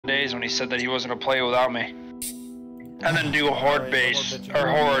days when he said that he wasn't gonna play without me. And then do a horde base, or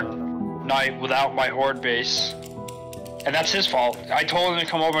horde night without my horde base. And that's his fault. I told him to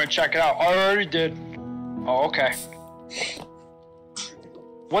come over and check it out. I already did. Oh, okay.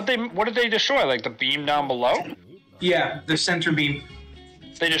 What did they destroy? Like the beam down below? Yeah, the center beam.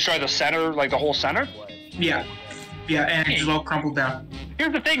 They destroyed the center, like the whole center? Yeah. Yeah, and it just all crumpled down.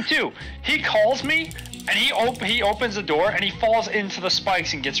 Here's the thing too. He calls me and he opens the door and he falls into the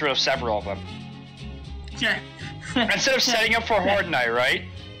spikes and gets rid of several of them. Yeah. Instead of setting up for Horde Night, right?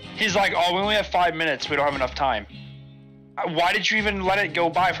 He's like, oh, we only have 5 minutes. We don't have enough time. Why did you even let it go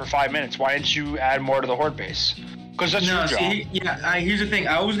by for 5 minutes? Why didn't you add more to the Horde base? Because that's your job. Here's the thing.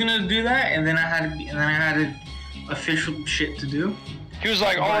 I was gonna do that, and then I had official shit to do. He was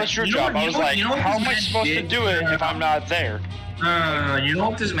like, oh, that's your job. I was like, how am I supposed to do it if I'm not there? No. You know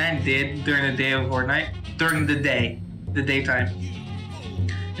what this man did during the day of Horde Night? During the daytime.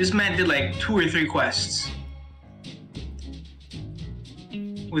 This man did like 2 or 3 quests.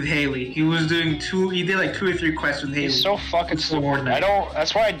 With Haley. He did like 2 or 3 quests with Haley. He's so fucking stupid.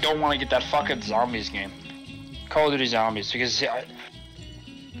 That's why I don't want to get that fucking zombies game. Call of Duty Zombies, because this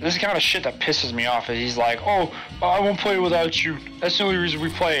is the kind of shit that pisses me off. He's like, oh, I won't play it without you. That's the only reason we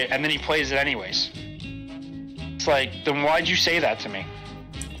play it, and then he plays it anyways. It's like, then why'd you say that to me?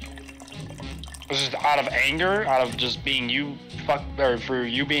 Was it out of anger? Out of just being for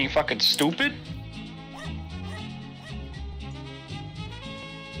you being fucking stupid?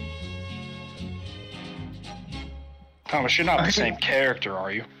 Thomas, you're not the same character,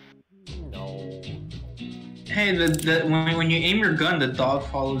 are you? No. Hey, when you aim your gun, the dog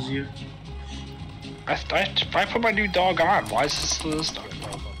follows you. I put my new dog on. Why is this dog?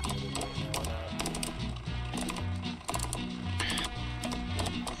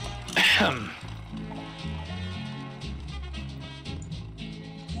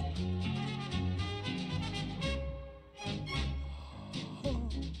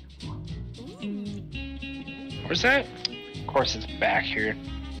 Where's that? Of course, it's back here.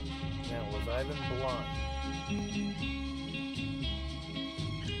 Now, was Ivan blind?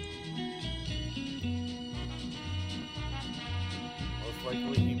 Most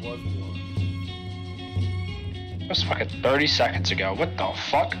likely he was blind. That was fucking 30 seconds ago. What the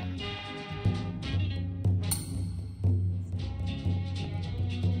fuck?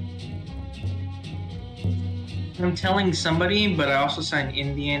 I'm telling somebody, but I also saw an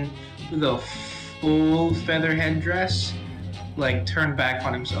Indian with a full feather headdress, like, turn back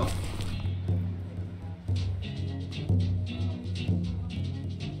on himself.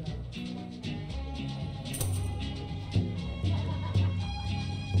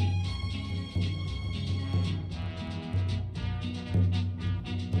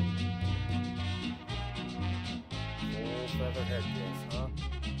 Full feather headdress, huh?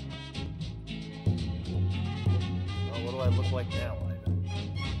 Well, what do I look like now, Ivan?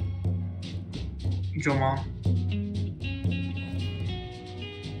 Jamal.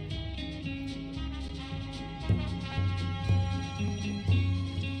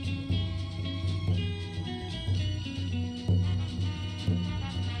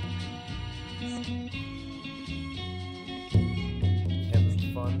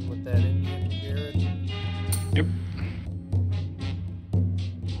 Having fun with that Indian, Jared? Yep.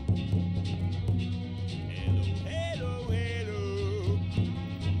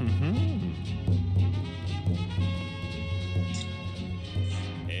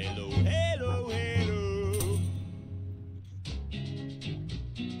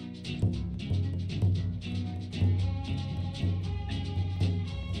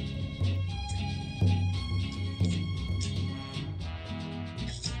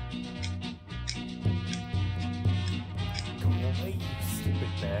 Hey, you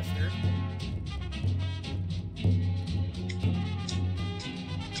stupid bastard.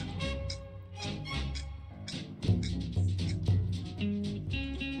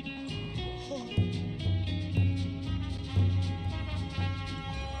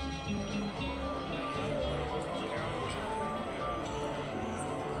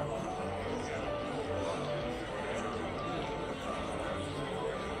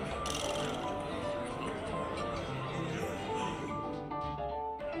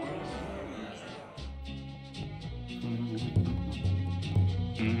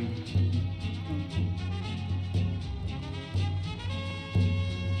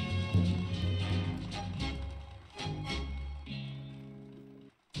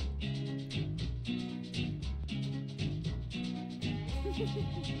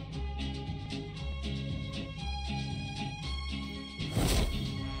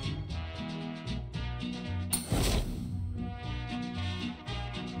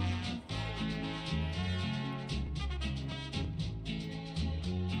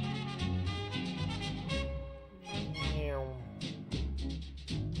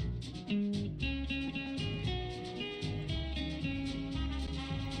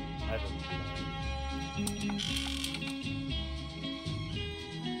 never be behind.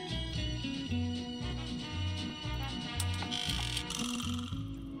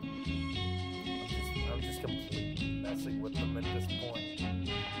 I'm just completely messing with them at this point.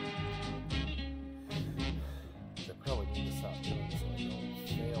 I probably need to stop doing this so I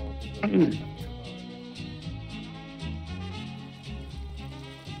don't fail.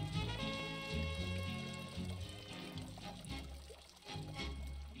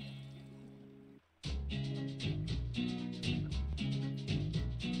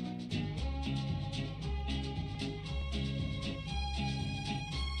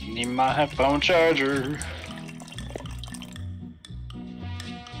 Need my headphone charger.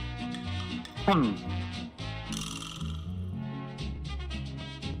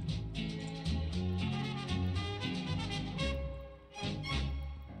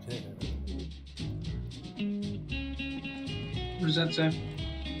 What does that say?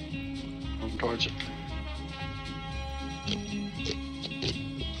 Move towards it.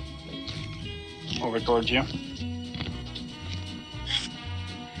 Over towards you.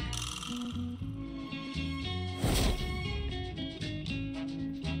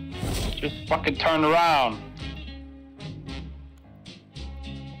 Just fucking turn around.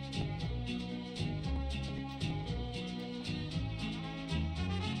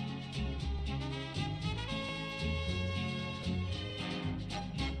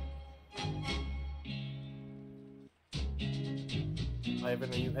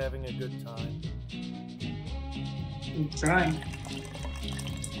 Ivan, are you having a good time? I'm trying.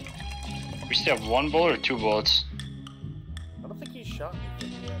 We still have 1 bullet or 2 bullets? I don't think he shot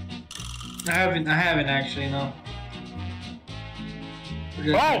anything yet. I haven't actually, no.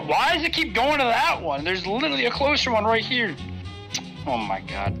 Oh, why does it keep going to that one? There's literally a closer one right here. Oh my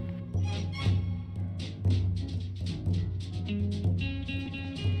god.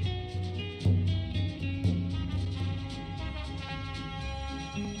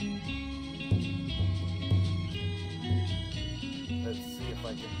 Let's see if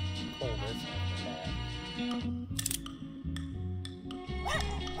I can pull this out.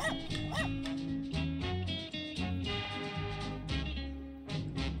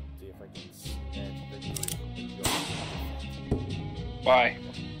 See if I can snatch victory. Why?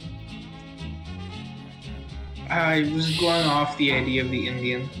 I was going off the idea of the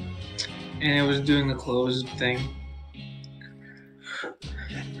Indian, and it was doing the closed thing.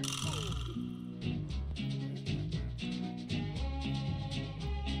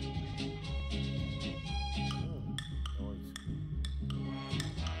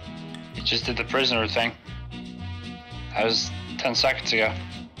 He just did the prisoner thing. That was 10 seconds ago.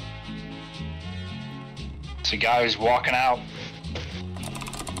 It's a guy who's walking out.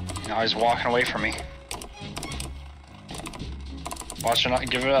 Now he's walking away from me. Watch it,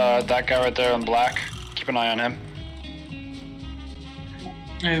 give that guy right there in black. Keep an eye on him.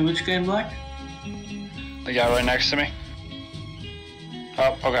 Hey, which guy in black? The guy right next to me.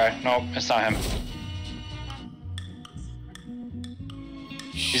 Oh, okay. Nope, it's not him.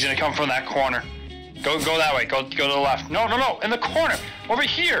 He's gonna come from that corner. Go that way. Go to the left. No, in the corner. Over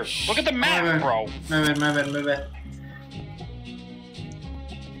here. Look at the map, bro. My bad.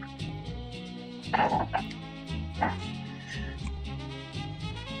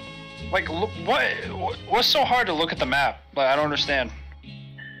 Like, look, what's so hard to look at the map? Like, I don't understand.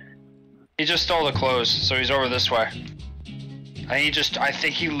 He just stole the clothes, so he's over this way. And I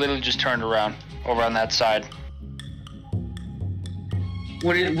think he literally just turned around over on that side.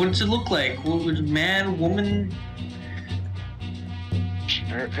 What does it look like? What would man, woman?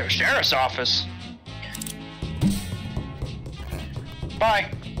 Sheriff's office. Bye.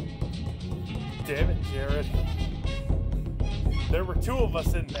 Damn it, Jared. There were 2 of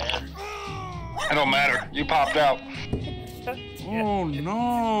us in there. It don't matter. You popped out. Oh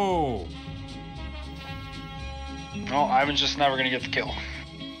no! No, Ivan's just never gonna get the kill.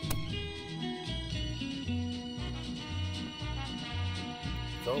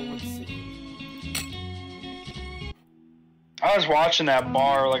 So let's see. I was watching that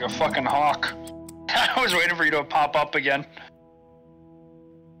bar like a fucking hawk. I was waiting for you to pop up again.